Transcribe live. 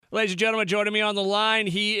Ladies and gentlemen, joining me on the line,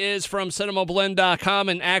 he is from cinemablend.com,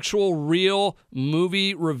 an actual real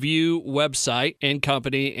movie review website and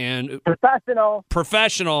company, and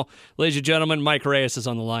professional. Ladies and gentlemen, Mike Reyes is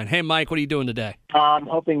on the line. Hey, Mike, what are you doing today? I'm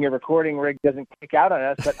hoping your recording rig doesn't kick out on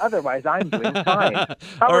us, but otherwise I'm doing fine.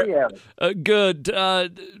 How are you? Good.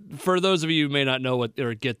 For those of you who may not know what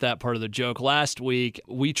or get that part of the joke, last week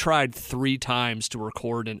we tried 3 times to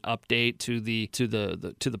record an update to the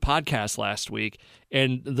podcast last week,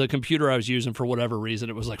 and the computer I was using, for whatever reason,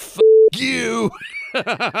 it was like, F you.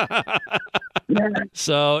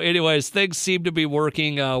 So anyways, things seem to be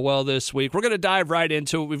working well this week. We're going to dive right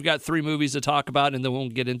into it. We've got 3 movies to talk about, and then we'll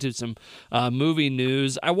get into some movie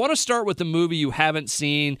news. I want to start with the movie you haven't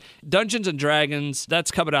seen, Dungeons & Dragons.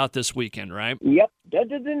 That's coming out this weekend, right? Yep,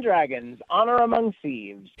 Dungeons & Dragons, Honor Among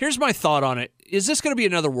Thieves. Here's my thought on it. Is this going to be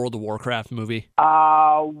another World of Warcraft movie?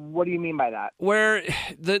 What do you mean by that? Where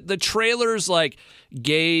the trailers like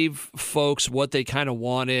gave folks what they kind of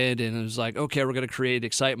wanted, and it was like, okay, we're going to create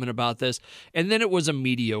excitement about this, and then it was a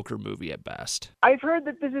mediocre movie at best. I've heard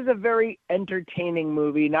that this is a very entertaining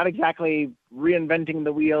movie, not exactly reinventing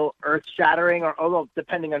the wheel, earth-shattering, or although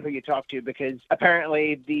depending on who you talk to, because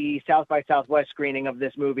apparently the South by Southwest screening of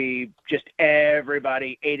this movie, just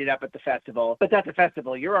everybody ate it up at the festival. But that's a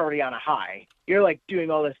festival. You're already on a high. You're like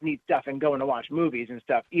doing all this neat stuff and going to watch movies and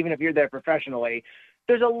stuff. Even if you're there professionally,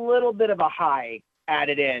 there's a little bit of a high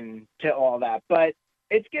added in to all that. But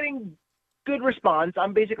it's getting good response.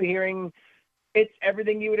 I'm basically hearing it's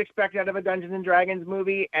everything you would expect out of a Dungeons and Dragons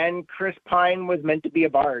movie, and Chris Pine was meant to be a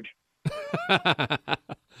bard.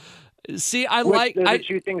 See, Those are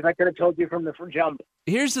 2 things I could have told you from the jump.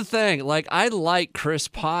 Here's the thing, like, I like Chris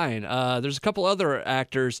Pine. There's a couple other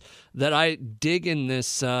actors that I dig in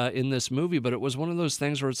this movie, but it was one of those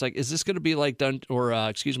things where it's like, is this going to be like the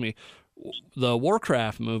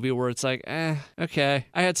Warcraft movie, where it's like, okay,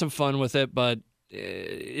 I had some fun with it, but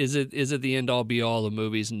is it the end all be all of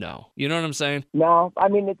movies? No. You know what I'm saying? No. I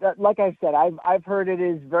mean, it's, like I said, I've heard it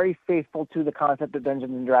is very faithful to the concept of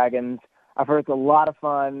Dungeons and Dragons. I've heard it's a lot of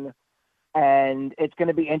fun, and it's going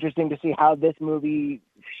to be interesting to see how this movie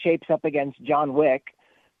shapes up against John Wick,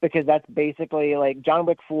 because that's basically like John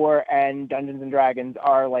Wick 4 and Dungeons and Dragons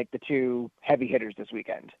are like the 2 heavy hitters this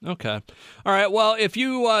weekend. Okay. All right. Well, if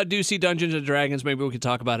you do see Dungeons and Dragons, maybe we could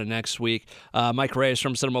talk about it next week. Mike Reyes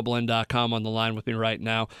from cinemablend.com on the line with me right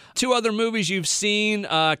now. 2 other movies you've seen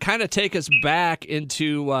kind of take us back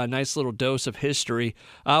into a nice little dose of history.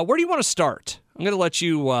 Where do you want to start? I'm going to let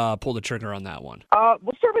you pull the trigger on that one.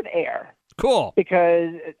 We'll start with Air. Cool.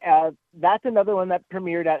 Because that's another one that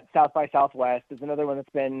premiered at South by Southwest. It's another one that's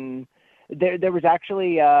been there was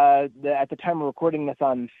actually at the time of recording this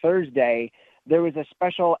on Thursday, there was a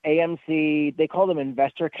special AMC, they call them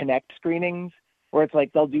Investor Connect screenings, where it's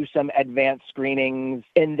like they'll do some advanced screenings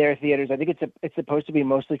in their theaters. I think it's supposed to be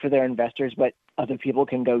mostly for their investors, but other people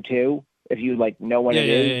can go too, if you like know when it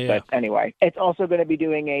is. But anyway, it's also going to be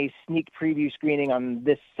doing a sneak preview screening on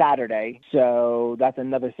this Saturday. So that's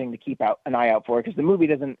another thing to keep an eye out for, because the movie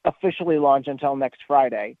doesn't officially launch until next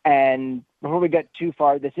Friday. And before we get too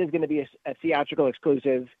far, this is going to be a theatrical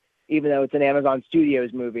exclusive, even though it's an Amazon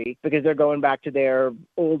Studios movie, because they're going back to their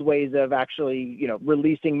old ways of actually,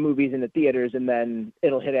 releasing movies in the theaters, and then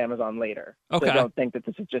it'll hit Amazon later. Okay. So I don't think that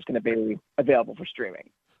this is just going to be available for streaming.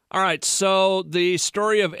 All right, so the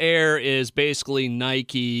story of Air is basically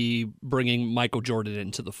Nike bringing Michael Jordan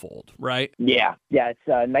into the fold, right? Yeah, it's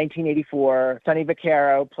 1984. Sonny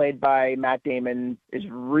Vaccaro, played by Matt Damon, is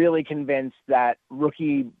really convinced that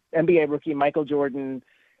NBA rookie Michael Jordan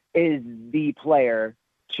is the player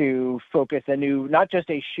to focus not just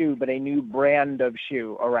a shoe, but a new brand of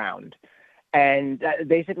shoe around. And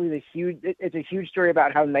basically it's a huge story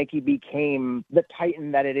about how Nike became the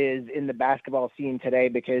titan that it is in the basketball scene today,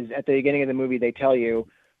 because at the beginning of the movie, they tell you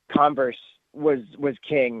Converse was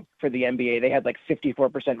king for the NBA. They had like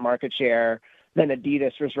 54% market share. Then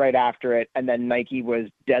Adidas was right after it. And then Nike was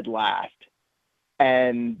dead last.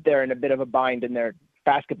 And they're in a bit of a bind in their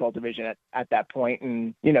basketball division at that point.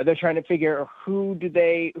 And, they're trying to figure who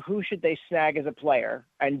should they snag as a player?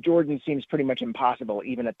 And Jordan seems pretty much impossible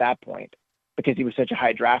even at that point, because he was such a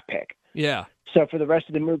high draft pick. Yeah. So for the rest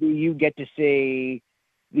of the movie, you get to see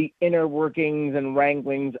the inner workings and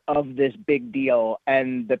wranglings of this big deal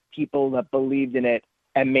and the people that believed in it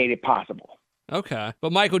and made it possible. Okay.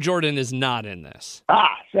 But Michael Jordan is not in this.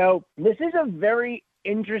 So this is a very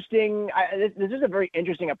interesting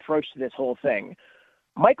approach to this whole thing.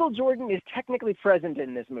 Michael Jordan is technically present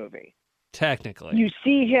in this movie. Technically. You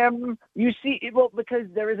see him, because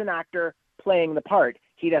there is an actor playing the part.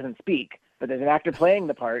 He doesn't speak. but there's an actor playing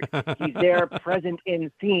the part. He's there, present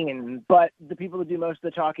in scene, but the people who do most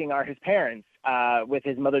of the talking are his parents, with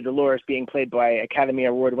his mother Dolores being played by Academy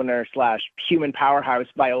Award winner / human powerhouse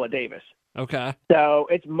Viola Davis. Okay. So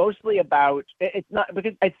it's mostly about, it's not,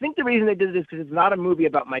 because I think the reason they did this is because it's not a movie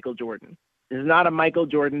about Michael Jordan. This is not a Michael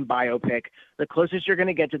Jordan biopic. The closest you're going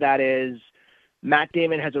to get to that is Matt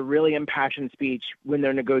Damon has a really impassioned speech when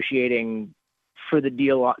they're negotiating for the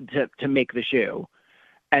deal to make the shoe.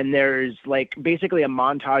 And there's like basically a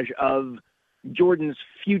montage of Jordan's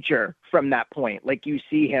future from that point. Like you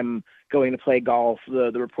see him going to play golf,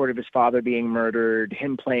 the report of his father being murdered,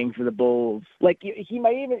 him playing for the Bulls. Like he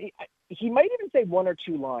might even say one or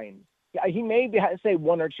two lines. He may say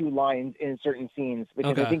one or two lines in certain scenes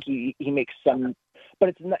because I think he makes some, but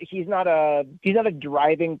it's not, he's not a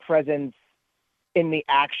driving presence in the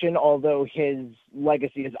action, although his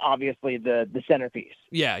legacy is obviously the centerpiece.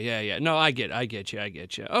 Yeah. No, I get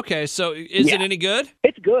you. Okay, so is it any good?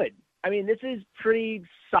 It's good. I mean, this is pretty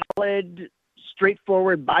solid,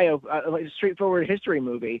 straightforward straightforward history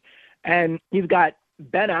movie. And you've got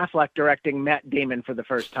Ben Affleck directing Matt Damon for the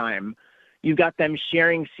first time. You've got them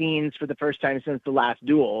sharing scenes for the first time since The Last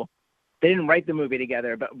Duel. They didn't write the movie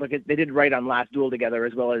together, but because they did write on Last Duel together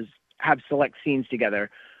as well as have select scenes together.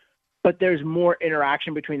 But there's more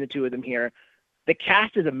interaction between the two of them here. The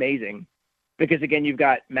cast is amazing because, again, you've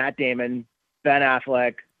got Matt Damon, Ben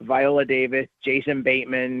Affleck, Viola Davis, Jason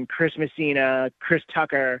Bateman, Chris Messina, Chris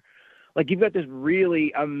Tucker. Like, you've got this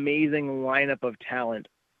really amazing lineup of talent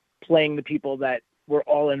playing the people that were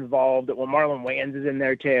all involved. Well, Marlon Wayans is in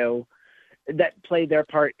there too, that played their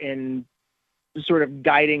part in sort of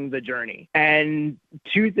guiding the journey. And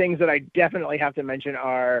two things that I definitely have to mention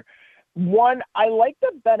are, one, I like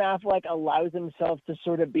that Ben Affleck allows himself to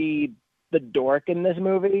sort of be the dork in this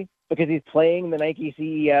movie because he's playing the Nike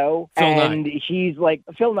CEO. He's like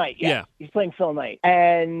Phil Knight. Yeah. He's playing Phil Knight.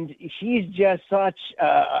 And he's just such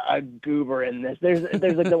a goober in this. There's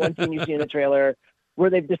like the one scene you see in the trailer where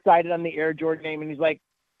they've decided on the Air Jordan name and he's like,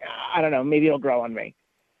 I don't know, maybe it'll grow on me.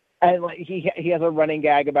 And like he has a running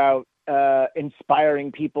gag about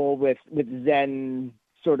inspiring people with Zen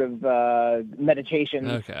sort of meditation.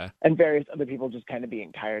 Okay. And various other people just kind of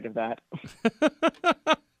being tired of that.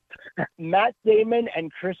 Matt Damon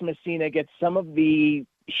and Chris Messina get some of the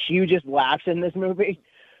hugest laughs in this movie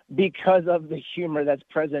because of the humor that's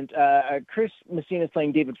present. Chris Messina is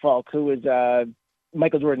playing David Falk, who is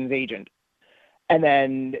Michael Jordan's agent. And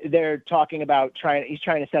then they're talking about he's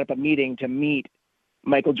trying to set up a meeting to meet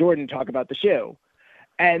Michael Jordan, talk about the shoe.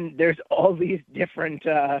 And there's all these different,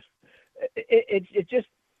 it just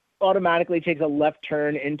automatically takes a left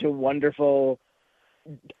turn into wonderful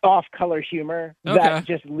off-color humor that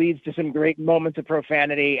just leads to some great moments of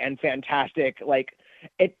profanity and fantastic, like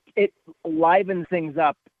it livens things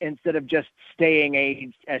up instead of just staying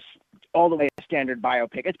a all the way a standard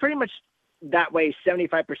biopic. It's pretty much that way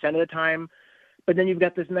 75% of the time, but then you've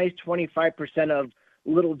got this nice 25% of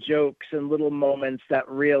little jokes and little moments that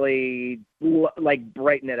really like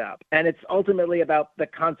brighten it up. And it's ultimately about the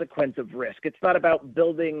consequence of risk. It's not about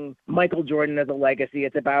building Michael Jordan as a legacy.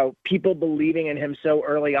 It's about people believing in him so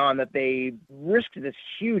early on that they risked this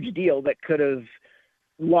huge deal that could have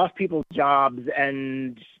lost people's jobs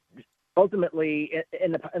and ultimately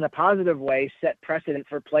in a positive way set precedent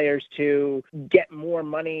for players to get more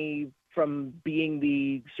money from being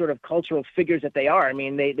the sort of cultural figures that they are. I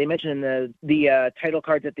mean, they mentioned in the title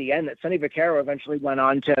cards at the end that Sonny Vaccaro eventually went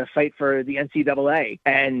on to fight for the NCAA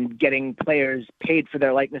and getting players paid for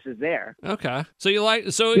their likenesses there. Okay. So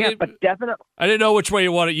but definitely. I didn't know which way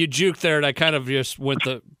you wanted. You juked there, and I kind of just went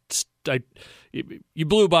you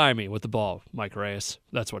blew by me with the ball, Mike Reyes.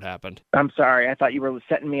 That's what happened. I'm sorry. I thought you were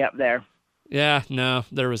setting me up there. Yeah, no,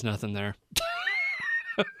 there was nothing there.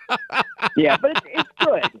 Yeah, but it's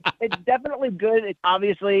good. It's definitely good. It's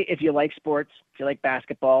obviously, if you like sports, if you like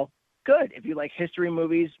basketball, good. If you like history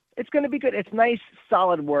movies, it's going to be good. It's nice,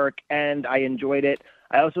 solid work, and I enjoyed it.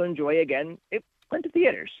 I also enjoy, again, it went to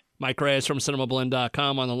theaters. Mike Reyes from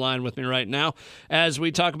CinemaBlend.com on the line with me right now as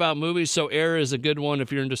we talk about movies. So Air is a good one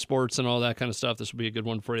if you're into sports and all that kind of stuff. This will be a good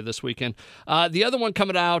one for you this weekend. The other one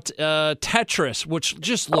coming out, Tetris, which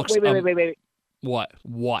just looks... Wait.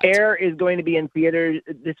 What? Air is going to be in theaters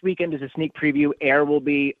this weekend as a sneak preview. Air will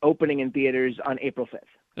be opening in theaters on April 5th.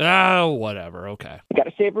 Oh, whatever. Okay. You got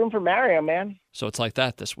to save room for Mario, man. So it's like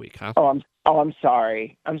that this week, huh? I'm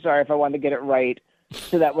sorry. I'm sorry if I wanted to get it right.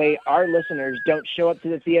 So that way our listeners don't show up to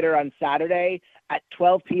the theater on Saturday at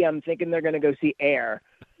 12 p.m. thinking they're going to go see Air.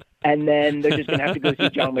 and then they're just going to have to go see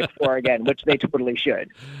John Wick 4 again, which they totally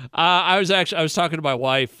should. I was talking to my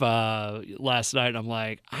wife last night, and I'm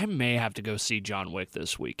like, I may have to go see John Wick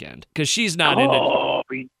this weekend because she's not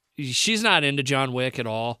into John Wick at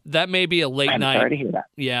all. That may be a late night. Sorry to hear that.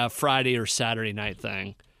 Yeah, Friday or Saturday night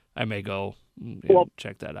thing. I may go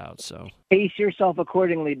check that out. So pace yourself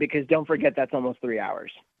accordingly, because don't forget that's almost 3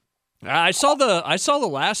 hours. I saw the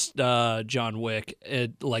last John Wick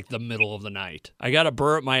at like the middle of the night. I got a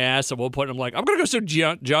burr at my ass at one point. I'm like, I'm gonna go see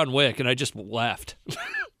John Wick, and I just left.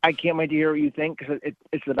 I can't wait to hear what you think, because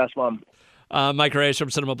it's the best one. Mike Reyes from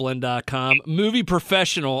cinemablend.com. Movie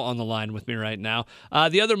professional on the line with me right now.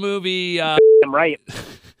 The other movie I'm right.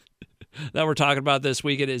 that we're talking about this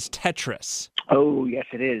weekend is Tetris. Oh, yes,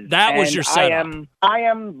 it is. That was your setup. I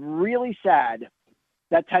am really sad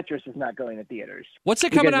that Tetris is not going to theaters. What's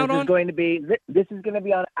it coming out on? This is going to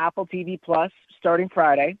be on Apple TV Plus starting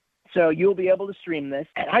Friday. So you'll be able to stream this.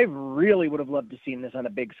 And I really would have loved to seen this on a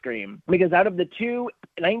big screen, because out of the two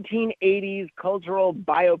 1980s cultural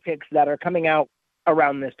biopics that are coming out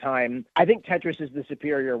around this time, I think Tetris is the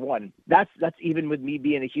superior one. That's even with me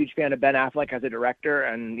being a huge fan of Ben Affleck as a director,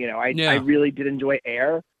 and I really did enjoy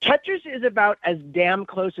Air. Tetris is about as damn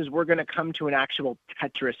close as we're going to come to an actual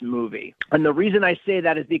Tetris movie. And the reason I say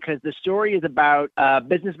that is because the story is about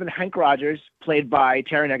businessman Hank Rogers, played by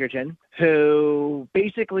Taron Egerton, who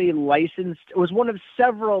basically was one of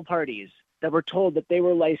several parties that were told that they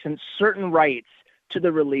were licensed certain rights to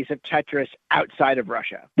the release of Tetris outside of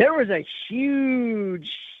Russia. There was a huge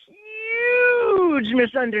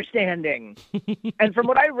misunderstanding. And from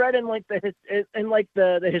what I read in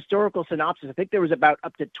the historical synopsis, I think there was about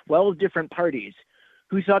up to 12 different parties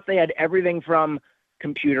who thought they had everything from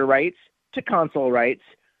computer rights to console rights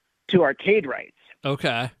to arcade rights.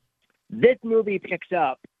 Okay. This movie picks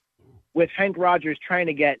up with Hank Rogers trying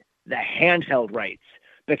to get the handheld rights,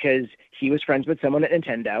 because he was friends with someone at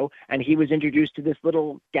Nintendo, and he was introduced to this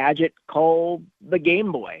little gadget called the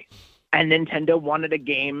Game Boy. And Nintendo wanted a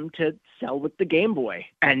game to sell with the Game Boy.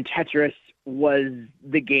 And Tetris was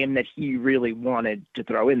the game that he really wanted to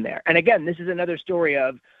throw in there. And again, this is another story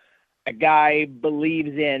of a guy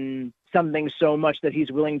believes in something so much that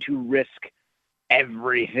he's willing to risk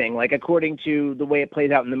everything. Like, according to the way it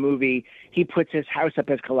plays out in the movie, he puts his house up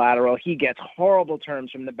as collateral. He gets horrible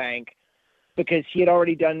terms from the bank, because he had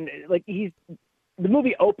already done, the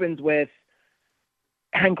movie opens with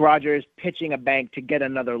Hank Rogers pitching a bank to get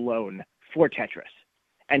another loan for Tetris.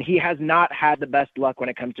 And he has not had the best luck when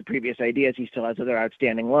it comes to previous ideas. He still has other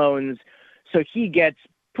outstanding loans. So he gets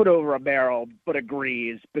put over a barrel, but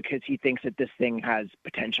agrees because he thinks that this thing has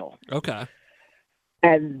potential. Okay.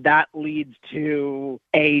 And that leads to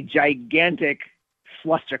a gigantic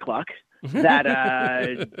flustercluck that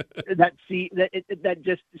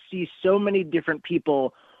just sees so many different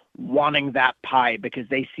people wanting that pie, because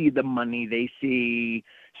they see the money,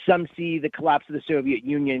 some see the collapse of the Soviet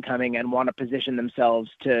Union coming and want to position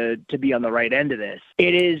themselves to be on the right end of this.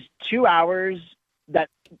 It is 2 hours that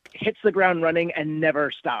hits the ground running and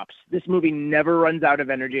never stops. This movie never runs out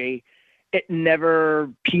of energy. It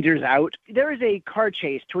never peters out. There is a car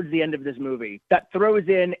chase towards the end of this movie that throws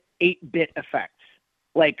in 8-bit effects.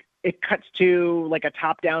 Like, it cuts to like a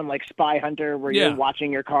top-down, like Spy Hunter, where you're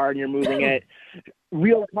watching your car and you're moving it.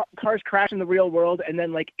 Real cars crash in the real world, and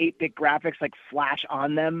then like 8-bit graphics like flash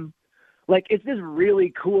on them. Like, it's this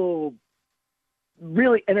really cool,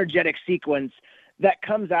 really energetic sequence that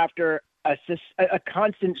comes after a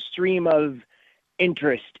constant stream of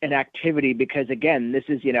interest and activity. Because again, this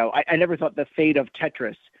is, I never thought the fate of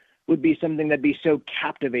Tetris would be something that'd be so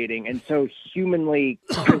captivating and so humanly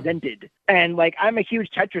presented. And like, I'm a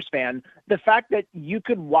huge Tetris fan. The fact that you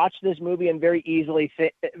could watch this movie and very easily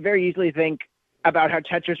think about how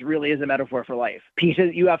Tetris really is a metaphor for life.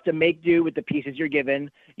 Pieces, you have to make do with the pieces you're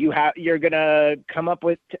given. You're gonna come up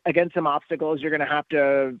with against some obstacles. You're gonna have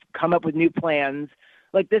to come up with new plans.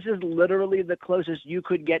 Like, this is literally the closest you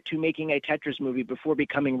could get to making a Tetris movie before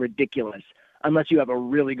becoming ridiculous, unless you have a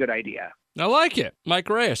really good idea. I like it. Mike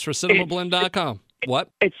Reyes for cinemablend.com. What?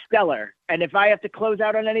 It's stellar. And if I have to close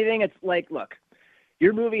out on anything, it's like, look,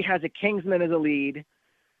 your movie has a Kingsman as a lead.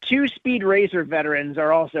 2 Speed Racer veterans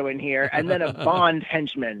are also in here. And then a Bond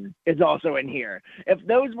henchman is also in here. If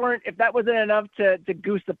that wasn't enough to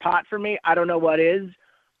goose the pot for me, I don't know what is.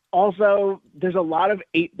 Also, there's a lot of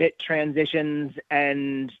 8-bit transitions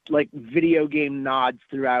and like video game nods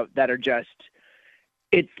throughout that are just,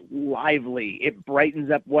 it's lively. It brightens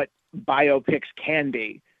up what biopics can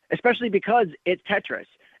be, especially because it's Tetris.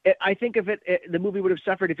 I think the movie would have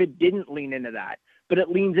suffered if it didn't lean into that, but it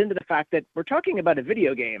leans into the fact that we're talking about a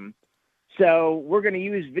video game. So we're going to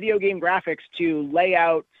use video game graphics to lay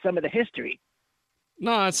out some of the history.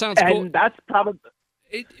 No, it sounds cool. And that's probably,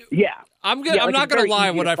 yeah. I'm like not gonna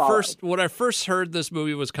lie. When follow. I first heard this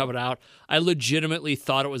movie was coming out, I legitimately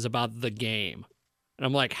thought it was about the game, and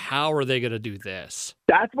I'm like, how are they gonna do this?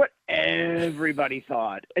 That's what everybody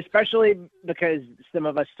thought, especially because some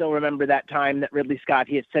of us still remember that time that Ridley Scott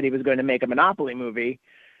he had said he was going to make a Monopoly movie,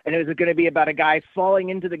 and it was going to be about a guy falling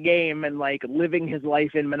into the game and like living his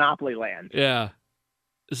life in Monopoly land. Yeah.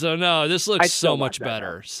 So, no, this looks so much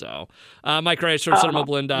better. So, Mike Rice from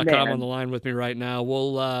cinemablend.com on the line with me right now.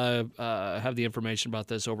 We'll have the information about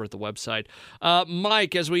this over at the website.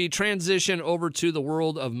 Mike, as we transition over to the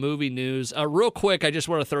world of movie news, real quick, I just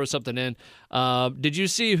want to throw something in. Did you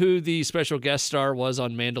see who the special guest star was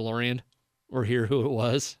on Mandalorian or hear who it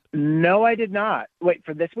was? No, I did not. Wait,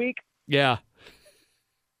 for this week? Yeah.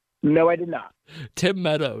 No, I did not. Tim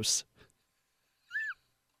Meadows.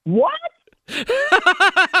 What?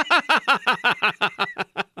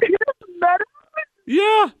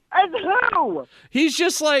 Yeah. As who? He's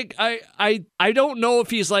just like I don't know if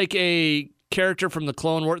he's like a character from the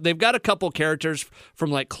Clone Wars. They've got a couple characters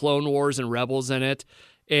from like Clone Wars and Rebels in it.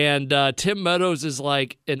 And Tim Meadows is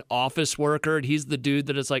like an office worker, and he's the dude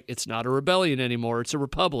that is like, it's not a rebellion anymore, it's a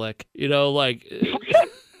republic. You know, like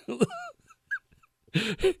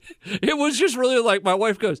it was just really like, my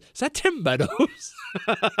wife goes, is that Tim Meadows?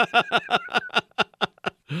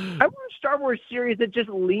 I want a Star Wars series that just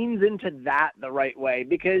leans into that the right way,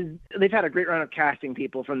 because they've had a great run of casting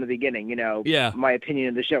people from the beginning, you know, yeah. My opinion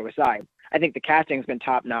of the show aside. I think the casting's been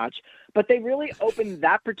top notch, but they really opened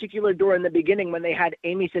that particular door in the beginning when they had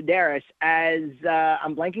Amy Sedaris as,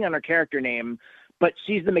 I'm blanking on her character name, but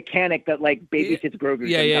she's the mechanic that like babysits Grogu.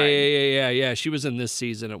 Yeah. She was in this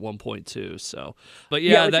season at one point too. So, but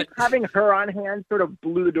yeah, that just having her on hand sort of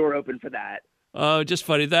blew the door open for that. Just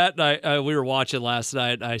funny that we were watching last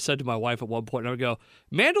night. I said to my wife at one point, I would go,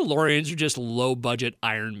 Mandalorians are just low budget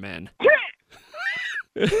Iron Men.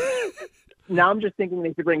 Now I'm just thinking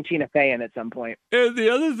they should bring Tina Fey in at some point. And the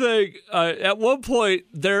other thing, at one point,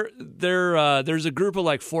 there's a group of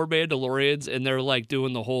like 4 Mandalorians, and they're like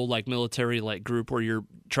doing the whole like military like group where you're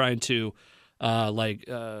trying to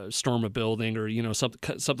storm a building or you know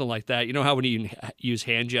something like that. You know how when you use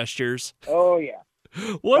hand gestures? Oh yeah.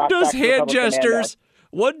 One does hand gestures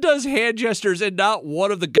and not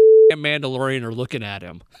one of the Mandalorian are looking at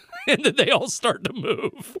him. And then they all start to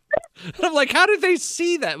move. I'm like, how did they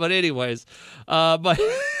see that? But anyways, but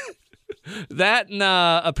that and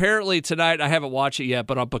apparently tonight, I haven't watched it yet,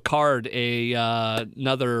 but on Picard,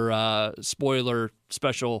 another spoiler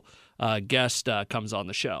special guest comes on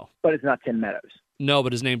the show. But it's not Tim Meadows. No,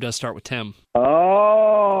 but his name does start with Tim.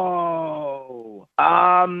 Oh.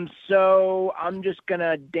 So I'm just going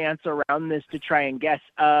to dance around this to try and guess.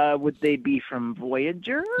 Would they be from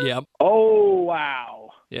Voyager? Yep. Oh,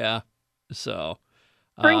 wow. Yeah. So.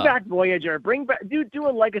 Bring back Voyager. Do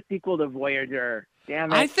a Legacy sequel to Voyager.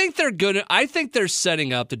 Damn it. I think they're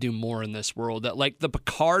setting up to do more in this world. That like the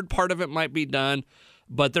Picard part of it might be done,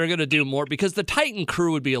 but they're going to do more because the Titan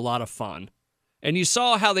crew would be a lot of fun. And you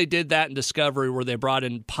saw how they did that in Discovery where they brought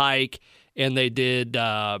in Pike and they did,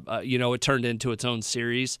 it turned into its own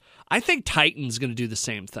series. I think Titan's going to do the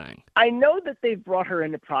same thing. I know that they've brought her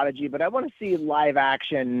into Prodigy, but I want to see live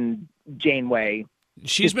action Janeway.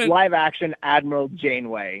 She's been live action Admiral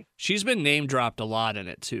Janeway. She's been name dropped a lot in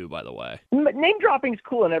it too, by the way. Name dropping's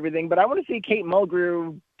cool and everything, but I want to see Kate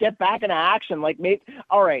Mulgrew get back into action. Like,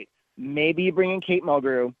 maybe you bring in Kate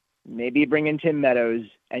Mulgrew, maybe you bring in Tim Meadows,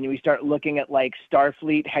 and we start looking at like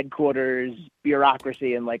Starfleet headquarters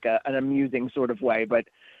bureaucracy in like an amusing sort of way. But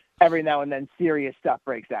every now and then, serious stuff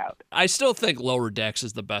breaks out. I still think Lower Decks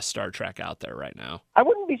is the best Star Trek out there right now. I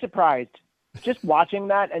wouldn't be surprised. Just watching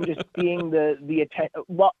that and just seeing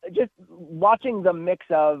just watching the mix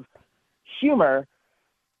of humor,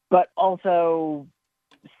 but also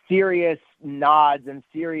serious nods and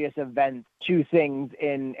serious events to things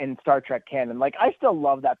in Star Trek canon. Like, I still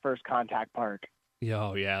love that First Contact part.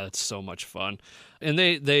 Oh yeah, that's so much fun. And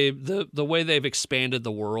the way they've expanded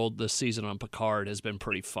the world this season on Picard has been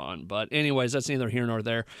pretty fun. But anyways, that's neither here nor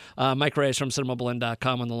there. Mike Reyes from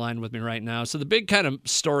cinemablend.com on the line with me right now. So the big kind of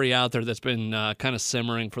story out there that's been kind of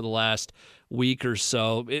simmering for the last week or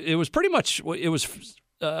so, it was pretty much, it was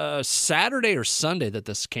Saturday or Sunday that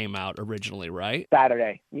this came out originally, right?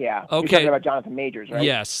 Saturday, yeah. Okay. You're talking about Jonathan Majors, right?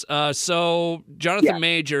 Yes. So Jonathan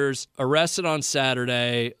Majors arrested on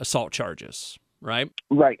Saturday, assault charges. right?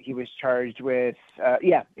 Right. He was charged with,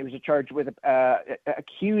 he was charged with,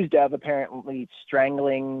 accused of apparently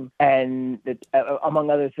strangling and, among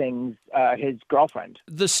other things, his girlfriend.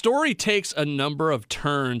 The story takes a number of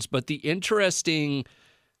turns, but the interesting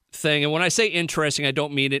thing, and when I say interesting, I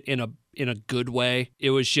don't mean it in a good way. It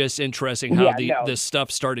was just interesting how this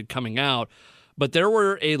stuff started coming out. But there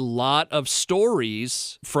were a lot of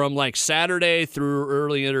stories from like Saturday through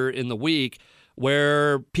earlier in the week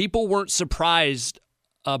where people weren't surprised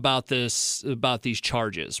about these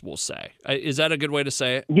charges, we'll say. Is that a good way to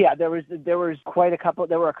say it? Yeah, there was quite a couple.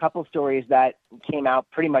 There were a couple stories that came out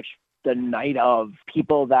pretty much the night of,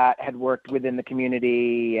 people that had worked within the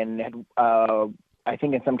community and had, I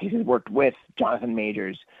think in some cases, worked with Jonathan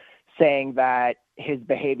Majors, saying that his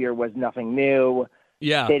behavior was nothing new.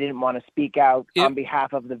 Yeah. They didn't want to speak out on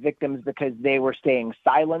behalf of the victims because they were staying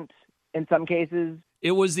silent in some cases.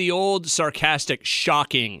 It was the old sarcastic,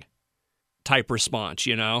 shocking type response,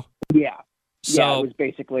 you know? Yeah. So, it was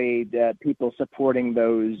basically the people supporting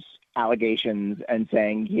those allegations and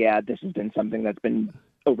saying, yeah, this has been something that's been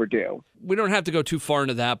overdue. We don't have to go too far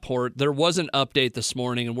into that part. There was an update this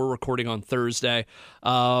morning, and we're recording on Thursday.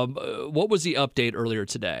 What was the update earlier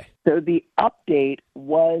today? So the update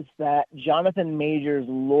was that Jonathan Majors'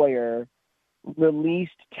 lawyer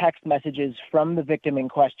released text messages from the victim in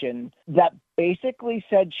question that basically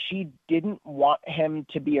said she didn't want him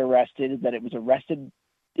to be arrested, that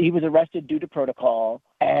he was arrested due to protocol,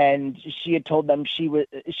 and she had told them she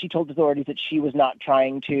told authorities that she was not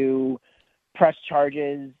trying to press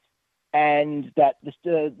charges and that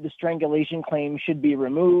the strangulation claim should be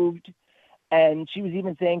removed. And she was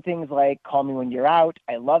even saying things like, call me when you're out,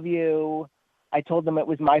 I love you. I told them it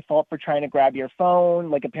was my fault for trying to grab your phone.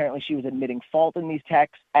 Like, apparently she was admitting fault in these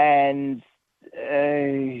texts. And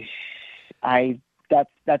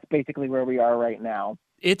that's basically where we are right now.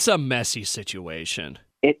 It's a messy situation.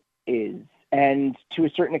 It is. And to a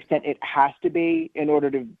certain extent, it has to be in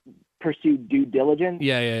order to pursue due diligence.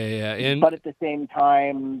 Yeah. But at the same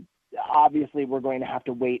time, obviously, we're going to have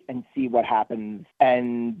to wait and see what happens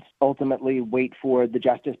and ultimately wait for the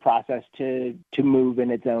justice process to move in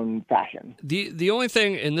its own fashion. The only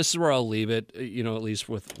thing, and this is where I'll leave it, at least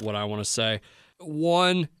with what I want to say.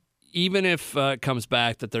 One, even if it comes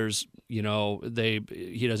back that there's, he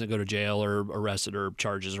doesn't go to jail or arrested or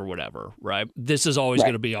charges or whatever, right? This is always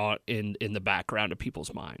going to be in the background of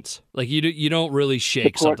people's minds. Like, you don't really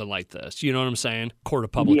shake something like this. You know what I'm saying? Court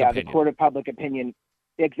of public opinion. Yeah, the court of public opinion.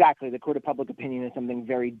 Exactly. The court of public opinion is something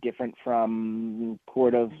very different from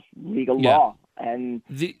court of legal law. And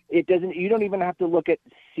you don't even have to look at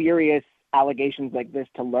serious allegations like this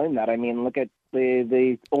to learn that. I mean, look at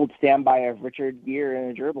the old standby of Richard Gere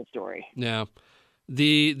in a gerbil story. Yeah.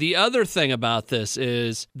 The other thing about this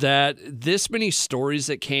is that this many stories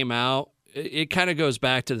that came out, it kind of goes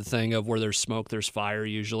back to the thing of where there's smoke, there's fire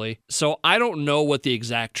usually. So I don't know what the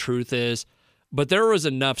exact truth is, but there was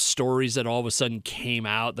enough stories that all of a sudden came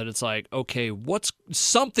out that it's like, okay,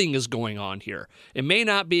 something is going on here. It may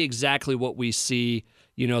not be exactly what we see,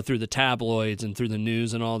 through the tabloids and through the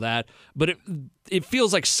news and all that, but it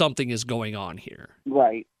feels like something is going on here.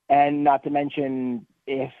 Right. And not to mention,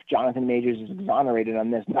 if Jonathan Majors is exonerated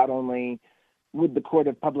on this, not only would the court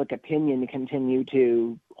of public opinion continue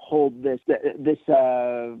to hold this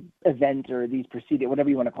event or these proceedings, whatever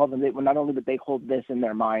you want to call them, not only would they hold this in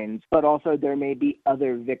their minds, but also there may be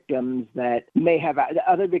other victims that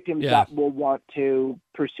will want to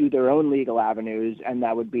pursue their own legal avenues, and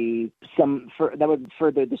that would be that would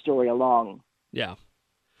further the story along. Yeah.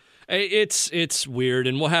 It's weird,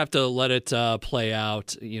 and we'll have to let it play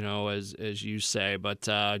out, as you say.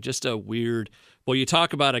 But just a weird. Well, you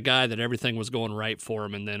talk about a guy that everything was going right for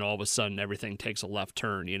him, and then all of a sudden everything takes a left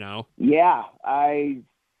turn. Yeah,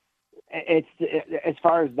 it's as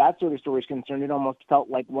far as that sort of story is concerned, it almost felt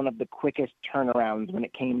like one of the quickest turnarounds when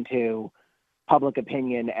it came to public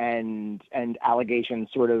opinion and allegations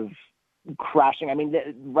sort of crashing. I mean,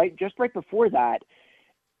 right before that,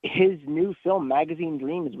 his new film, Magazine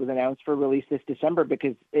Dreams, was announced for release this December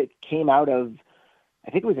because it came out of, I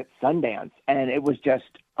think it was at Sundance, and it was just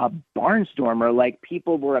a barnstormer. Like,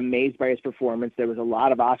 people were amazed by his performance. There was a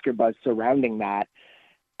lot of Oscar buzz surrounding that.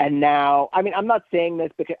 And now, I mean, I'm not saying this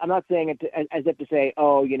because I'm not saying it as if to say,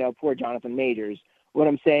 oh, poor Jonathan Majors. What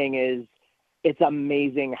I'm saying is it's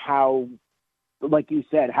amazing how, like you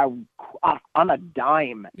said, how on a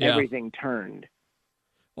dime everything turned.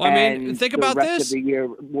 Well, I mean, think about this. Of the year,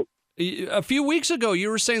 A few weeks ago, you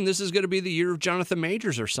were saying this is going to be the year of Jonathan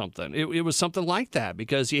Majors or something. It was something like that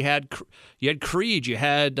because you had Creed, you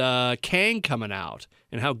had Kang coming out,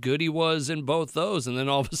 and how good he was in both those, and then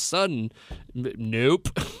all of a sudden, nope.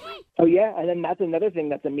 Oh yeah, and then that's another thing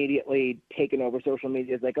that's immediately taken over social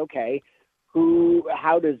media. Is like, okay,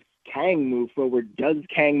 how does Kang move forward? Does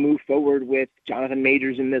Kang move forward with Jonathan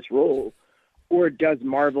Majors in this role, or does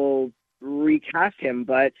Marvel recast him?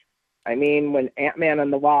 But I mean, when Ant-Man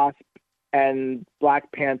and the Wasp and Black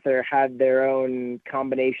Panther had their own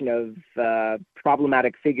combination of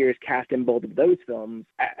problematic figures cast in both of those films,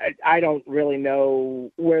 I don't really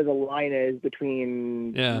know where the line is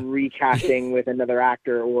between recasting with another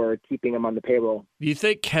actor or keeping him on the payroll. Do you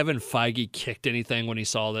think Kevin Feige kicked anything when he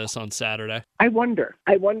saw this on Saturday? I wonder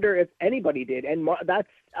if anybody did. And that's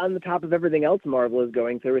on the top of everything else Marvel is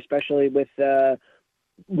going through, especially with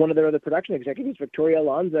one of their other production executives, Victoria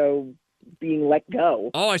Alonso, being let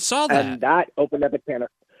go. Oh, I saw that. And that opened up a can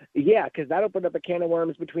of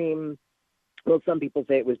worms between, well, some people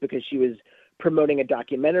say it was because she was promoting a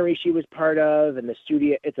documentary she was part of, and the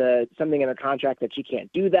studio, it's something in her contract that she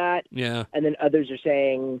can't do that. Yeah. And then others are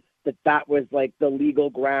saying that was like the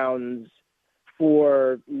legal grounds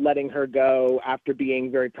for letting her go after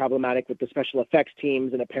being very problematic with the special effects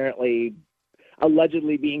teams and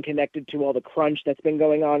allegedly being connected to all the crunch that's been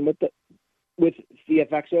going on with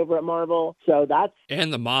CFX over at Marvel. So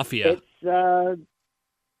and the Mafia. It's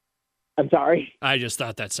I'm sorry. I just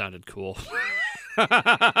thought that sounded cool.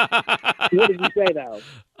 What did you say though?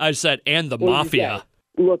 I said, and the Mafia.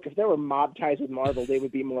 Look, if there were mob ties with Marvel, they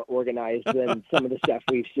would be more organized than some of the stuff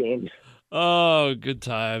we've seen. Oh, good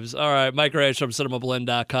times. All right, Mike Reyes from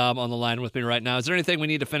cinemablend.com on the line with me right now. Is there anything we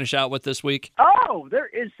need to finish out with this week? Oh, there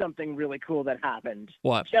is something really cool that happened.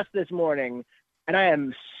 What? Just this morning, and I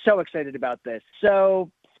am so excited about this. So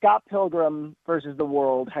Scott Pilgrim versus the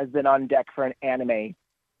World has been on deck for an anime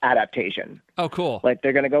adaptation. Oh, cool. Like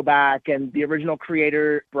they're going to go back, and the original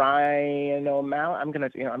creator, Brian O'Malley, I'm going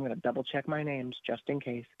to double check my names just in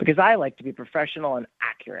case, because I like to be professional and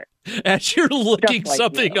accurate. As you're looking like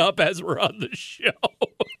something up as we're on the show.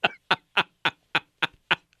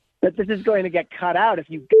 But this is going to get cut out if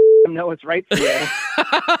you know what's right for you.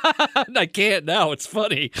 I can't now. It's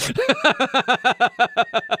funny.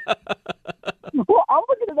 Well, I'm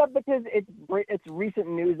looking it up because it's recent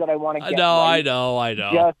news that I want to get. I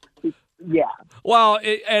know. Yeah. Well,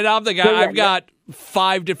 and I'm the guy. So, yeah, I've got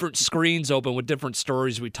 5 different screens open with different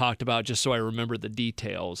stories we talked about, just so I remember the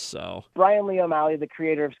details. So Brian Lee O'Malley, the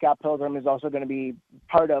creator of Scott Pilgrim, is also going to be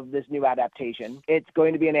part of this new adaptation. It's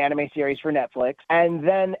going to be an anime series for Netflix. And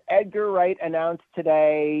then Edgar Wright announced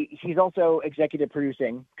today he's also executive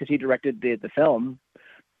producing because he directed the film.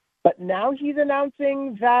 But now he's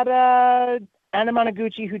announcing that Anna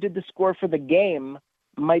Monoguchi, who did the score for the game,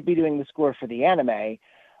 might be doing the score for the anime.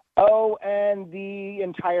 Oh, and the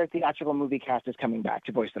entire theatrical movie cast is coming back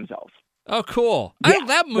to voice themselves. Oh, cool. Yeah.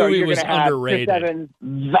 That movie so was underrated. Chris Evans,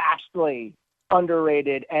 vastly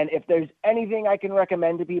underrated. And if there's anything I can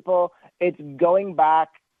recommend to people, it's going back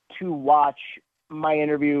to watch my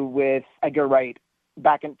interview with Edgar Wright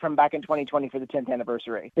back in 2020 for the 10th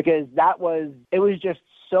anniversary, because it was just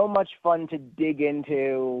so much fun to dig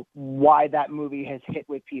into why that movie has hit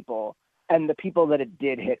with people. And the people that it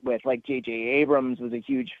did hit with, like J.J. Abrams was a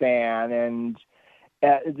huge fan, and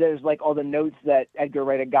there's like all the notes that Edgar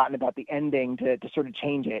Wright had gotten about the ending to sort of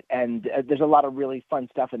change it, and there's a lot of really fun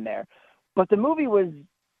stuff in there. But the movie has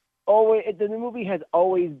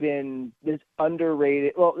always been this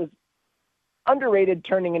underrated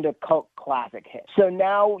turning into a cult classic hit. So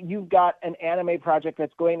now you've got an anime project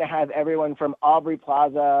that's going to have everyone from Aubrey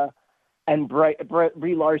Plaza and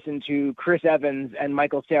Brie Larson to Chris Evans and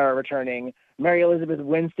Michael Cera returning. Mary Elizabeth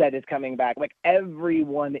Winstead is coming back. Like,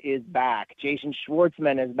 everyone is back. Jason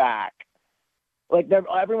Schwartzman is back. Like,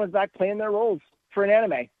 everyone's back playing their roles for an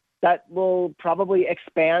anime. That will probably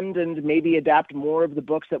expand and maybe adapt more of the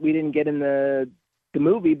books that we didn't get in the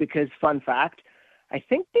movie, because, fun fact, I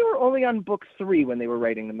think they were only on book 3 when they were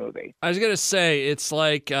writing the movie. I was going to say, it's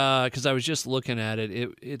like, because I was just looking at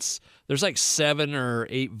it, there's like 7 or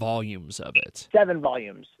 8 volumes of it. 7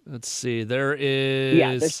 volumes. Let's see, there is...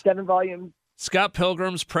 Yeah, there's 7 volumes. Scott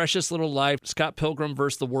Pilgrim's Precious Little Life. Scott Pilgrim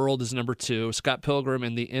vs. the World is number 2. Scott Pilgrim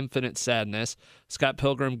and the Infinite Sadness. Scott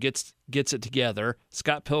Pilgrim gets it together.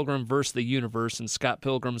 Scott Pilgrim vs. the Universe, and Scott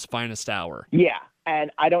Pilgrim's Finest Hour. Yeah,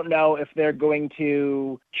 and I don't know if they're going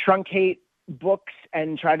to truncate books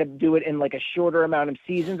and try to do it in like a shorter amount of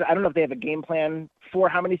seasons. I don't know if they have a game plan for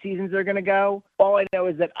how many seasons they're going to go. All I know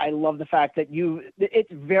is that I love the fact that it's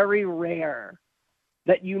very rare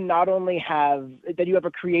that you not only have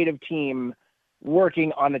a creative team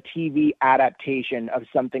working on a TV adaptation of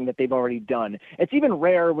something that they've already done. It's even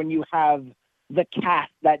rare when you have the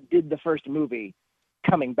cast that did the first movie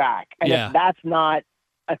coming back. And if that's not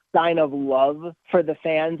a sign of love for the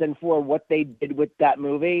fans and for what they did with that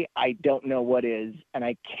movie, I don't know what is. And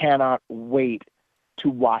I cannot wait to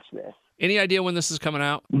watch this. Any idea when this is coming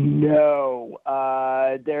out? No.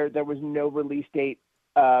 There was no release date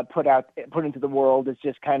put into the world. It's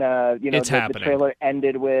just kind of, the trailer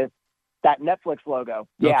ended with that Netflix logo.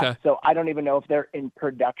 Yeah. Okay. So I don't even know if they're in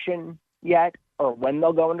production yet or when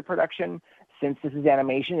they'll go into production. Since this is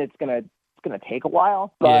animation, it's gonna take a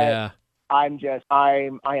while. But yeah. I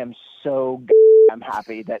am so I'm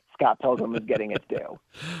happy that Scott Pilgrim is getting its due.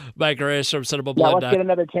 Mike Reyes from Cinema Blood. Now let's get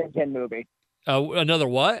another Tintin movie. Another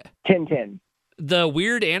what? Tintin. The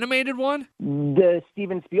weird animated one? The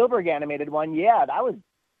Steven Spielberg animated one. Yeah,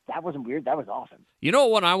 that wasn't weird. That was awesome. You know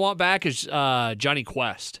what one I want back is Johnny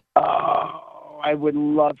Quest. Oh, I would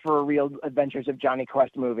love for a Real Adventures of Johnny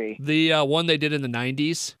Quest movie. The one they did in the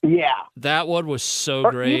 90s? Yeah. That one was so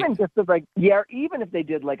great. Even just even if they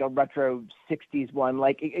did like a retro 60s one,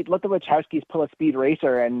 like let the Wachowskis pull a Speed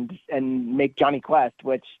Racer and make Johnny Quest,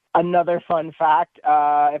 which another fun fact,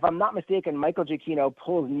 if I'm not mistaken, Michael Giacchino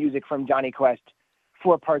pulls music from Johnny Quest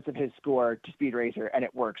for parts of his score to Speed Racer, and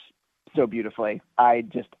it works so beautifully.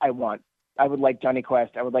 I would like Johnny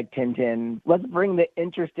Quest. I would like Tintin. Let's bring the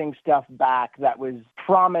interesting stuff back that was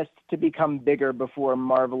promised to become bigger before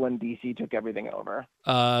Marvel and DC took everything over.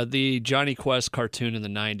 The Johnny Quest cartoon in the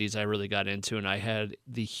 90s I really got into, and I had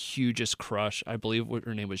the hugest crush. I believe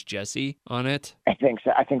her name was Jessie on it. I think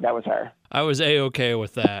so. I think that was her. I was A-okay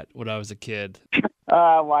with that when I was a kid.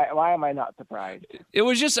 Why am I not surprised? It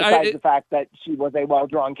was just... Besides the fact that she was a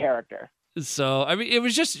well-drawn character. So, I mean, it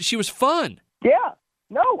was just... She was fun. Yeah.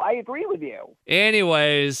 No, I agree with you.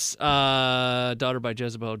 Anyways, Daughter by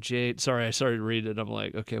Jezebel Jade. Sorry, I started to read it. I'm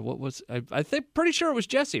like, okay, what was... I think pretty sure it was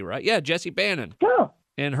Jessie, right? Yeah, Jessie Bannon. Yeah.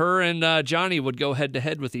 And her and Johnny would go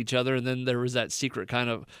head-to-head with each other, and then there was that secret kind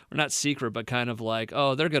of... Or not secret, but kind of like,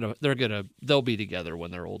 oh, they'll be together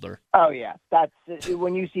when they're older. Oh, yeah. That's...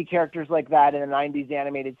 When you see characters like that in a 90s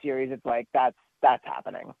animated series, it's like, that's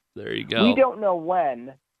happening. There you go. We don't know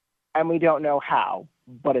when, and we don't know how,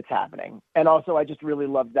 but it's happening. And also, I just really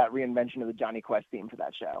loved that reinvention of the Johnny Quest theme for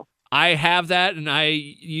that show. I have that, and I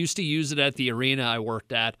used to use it at the arena I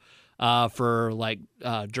worked at for like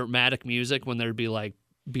dramatic music when there'd be like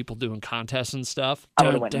people doing contests and stuff. I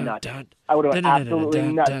would have went nuts. I would have went absolutely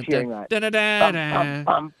nuts hearing that. It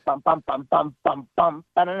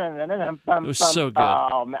was so good.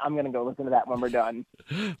 Oh, man, I'm going to go listen to that when we're done.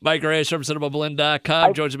 Mike Reyes from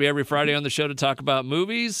CinemaBlend.com joins me every Friday on the show to talk about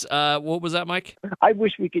movies. What was that, Mike? I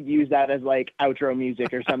wish we could use that as like outro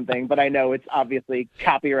music or something, but I know it's obviously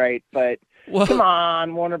copyright, but come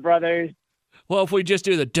on, Warner Brothers. Well, if we just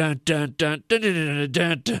do the dun dun dun dun dun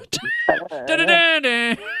dun dun dun dun dun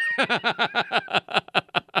dun.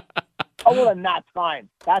 Oh, well, then that's fine.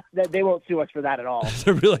 They won't sue us for that at all.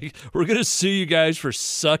 They're like, we're gonna sue you guys for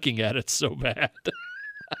sucking at it so bad.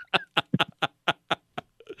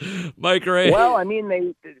 Mike Reyes. Well, I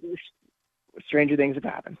mean, stranger things have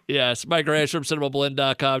happened. Yes, Mike Reyes from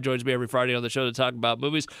CinemaBlend.com joins me every Friday on the show to talk about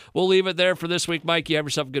movies. We'll leave it there for this week, Mike. You have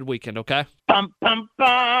yourself a good weekend, okay? Bum, bum,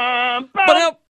 bum, bum.